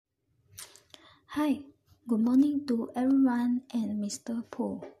Hi, good morning to everyone and Mr.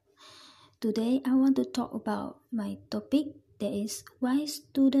 Paul. Today I want to talk about my topic, that is why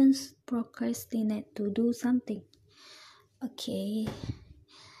students procrastinate to do something. Okay,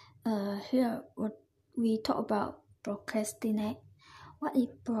 here what we talk about procrastinate. What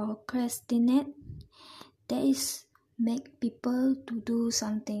is procrastinate? That is make people to do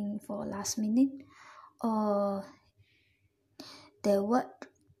something for last minute, or their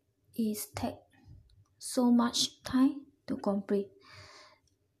work is take so much time to complete,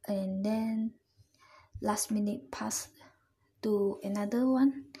 and then last minute pass to another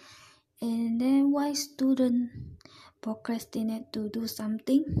one. And then why student procrastinate to do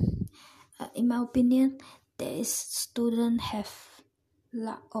something? In my opinion, there is student have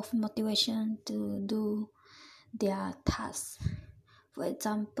lack of motivation to do their tasks. For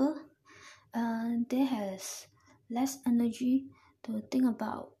example, they has less energy to think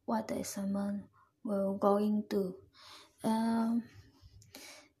about what the assignment will going to, and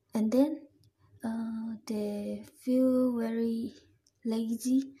then they feel very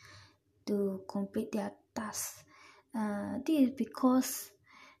lazy to complete their task. This is because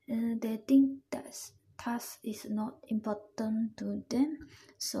they think that task is not important to them,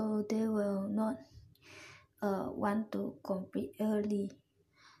 so they will not want to complete early.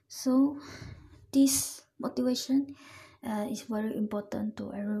 So this motivation is very important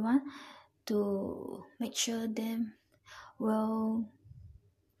to everyone, to make sure them will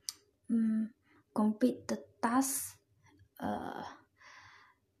complete the task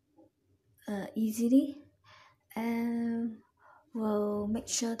easily, and will make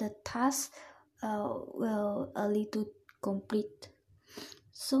sure the task will early to complete.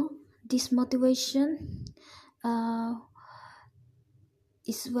 So this motivation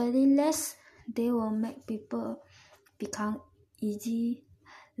is very less. They will make people become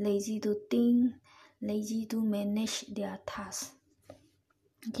lazy to think, lazy to manage their tasks.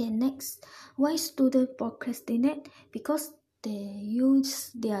 Okay, next, why students procrastinate? Because they use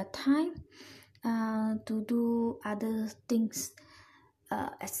their time to do other things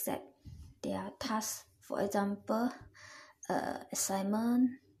except their tasks. For example, assignment,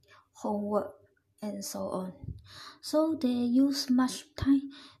 homework, and so on. So they use much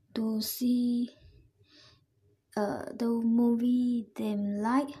time to see the movie they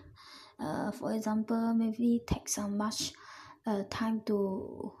like. For example, maybe take some much time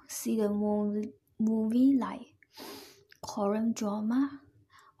to see the movie like Korean drama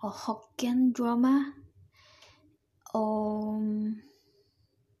or Hokkien drama, or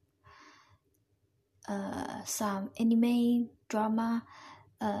some anime drama,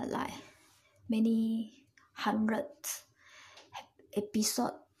 like many hundreds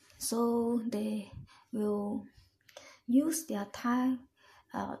episode. So they will use their time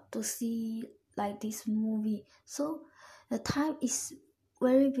to see like this movie. So the time is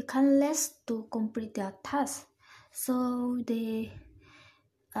very become less to complete their task. So they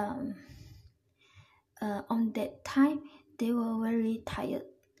on that time they were very tired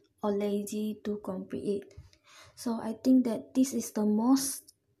or lazy to complete it. So I think that this is the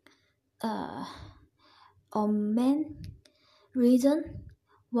most or main reason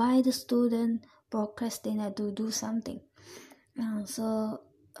why the student procrastinate to do something.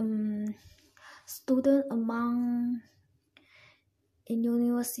 Student among in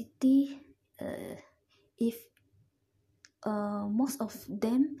university, if most of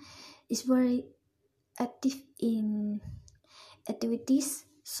them is very active in activities,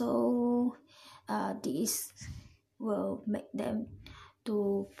 so this will make them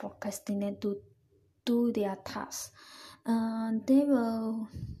to procrastinate to do their tasks. They will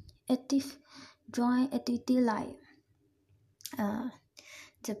join activity like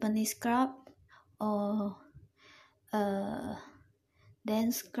Japanese club, or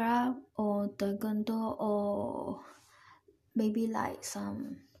dance club, or taekwondo, or maybe like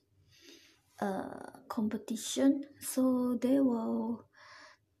some competition. So they will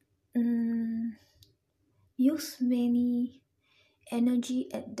use many energy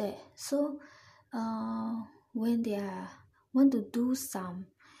at there. So when they want to do some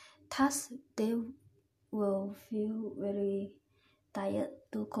task, they will feel very tired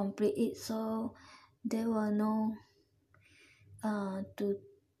to complete it. So they will know to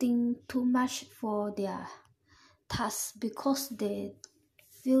think too much for their task, because they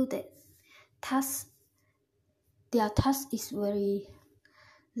feel that their task is very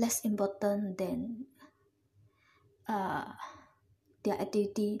less important than their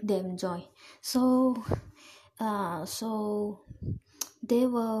activity they enjoy. So they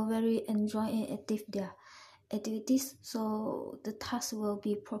will very enjoy and active their activities, so the task will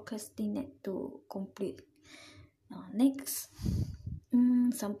be procrastinated to complete. Next,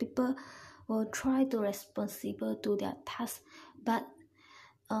 some people will try to responsible to their task, but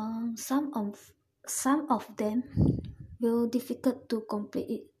some of them will difficult to complete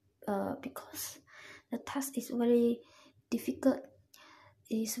it because the task is very difficult,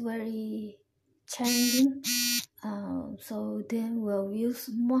 is very challenging, so they will use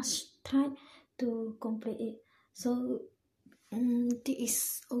much time to complete it. So this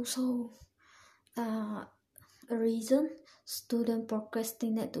is also a reason student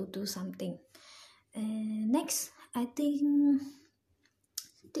procrastinate to do something. And next, I think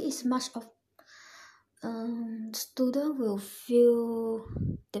this is much of student will feel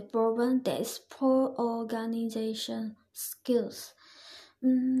the problem that is poor organization skills.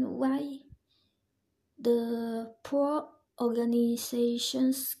 Why the poor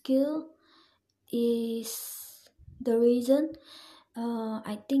organization skill is the reason?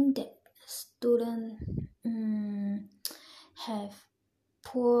 I think that student have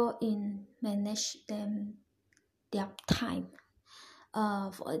poor in manage their time.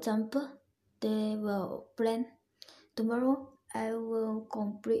 For example, they will plan tomorrow I will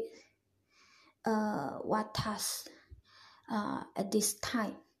complete what task at this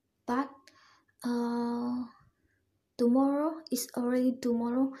time, but tomorrow is already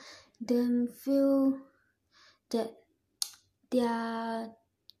tomorrow, then feel that they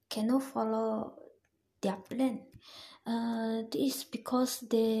cannot follow their plan. This is because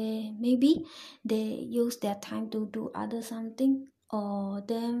they use their time to do other something, or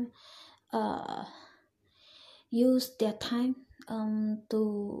then use their time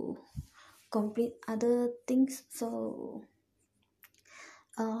to complete other things, so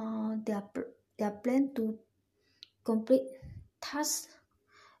their plan to complete tasks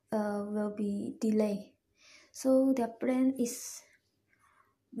will be delayed. So their plan is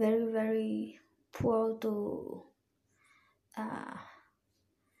very poor to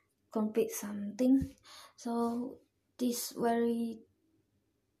complete something. So this very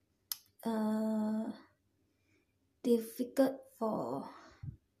difficult for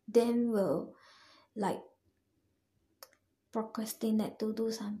them, will like procrastinate to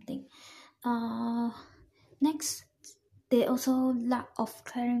do something. Next, they also lack of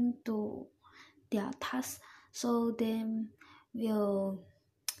caring to their tasks, so they will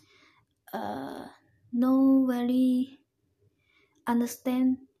know very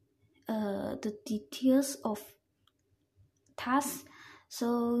understand the details of tasks,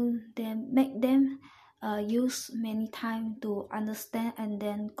 so they make them use many time to understand and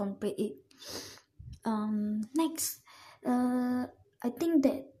then complete it. Next, I think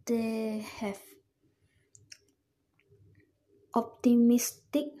that they have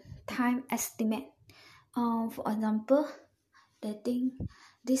optimistic time estimate. For example, they think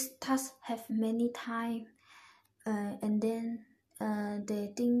this task have many time, and then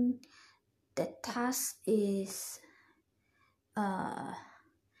they think that task is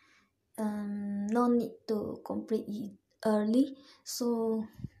no need to complete it early, so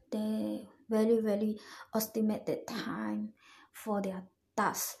they very estimate the time for their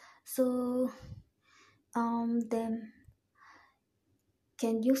task, so them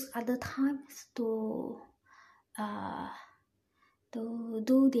can use other times to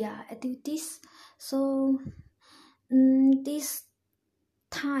do their activities. So this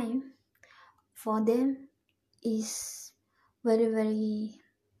time for them is very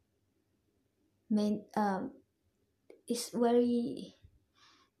is very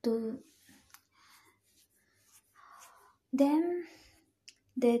to them.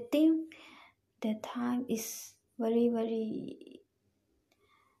 They think the time is very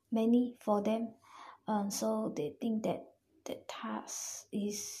many for them, so they think that the task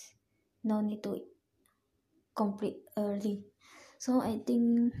is no need to complete early. So I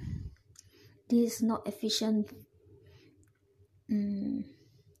think this is not efficient.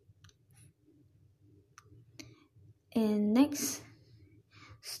 And next,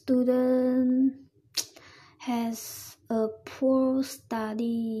 student has a poor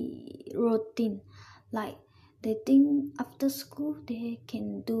study routine. Like they think after school they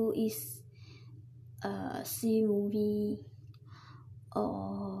can do is see movie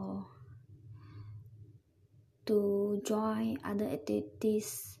or to join other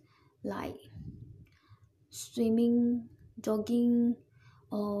activities like swimming, jogging,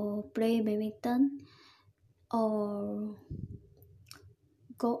 or play badminton, or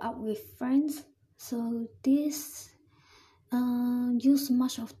go out with friends. So this use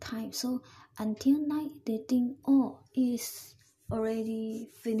much of time, so until night they think, oh, it's already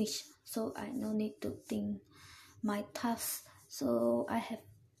finished, so I no need to think my task, so I have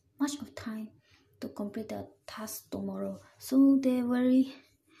much of time to complete the task tomorrow. So they very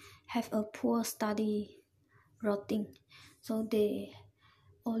have a poor study routine, so they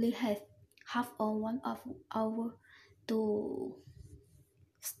only have half or 1 hour to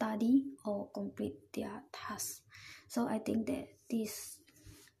study or complete their task. So I think that this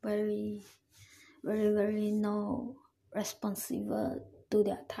very no responsible to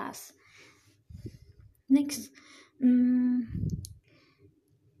their task. Next, on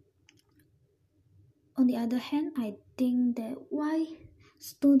the other hand, I think that why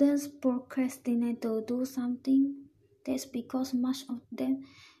students procrastinate to do something, that's because much of them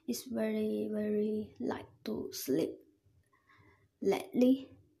is very like to sleep lately.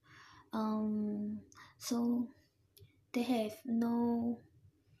 So they have no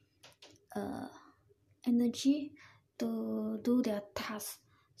energy to do their task.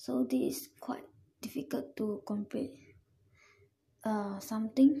 So this is quite difficult to complete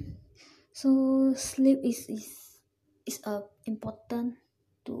something. So sleep is important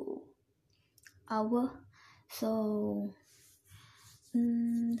to our. So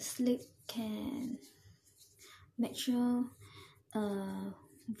sleep can make sure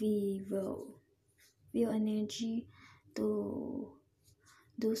we will feel energy to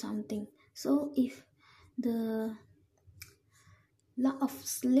do something. So if the lack of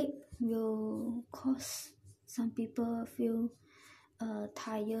sleep will cause some people feel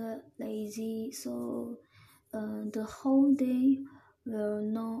tired, lazy, so the whole day will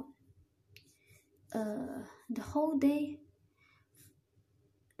not the whole day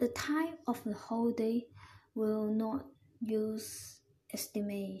the time of the whole day will not use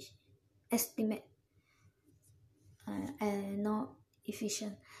estimate and not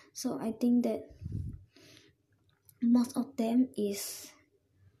efficient. So I think that most of them is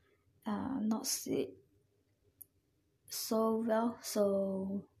not sleep so well,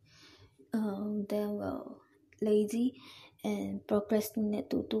 so they will lazy and procrastinate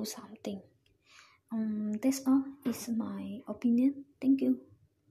to do something. That's all is my opinion. Thank you.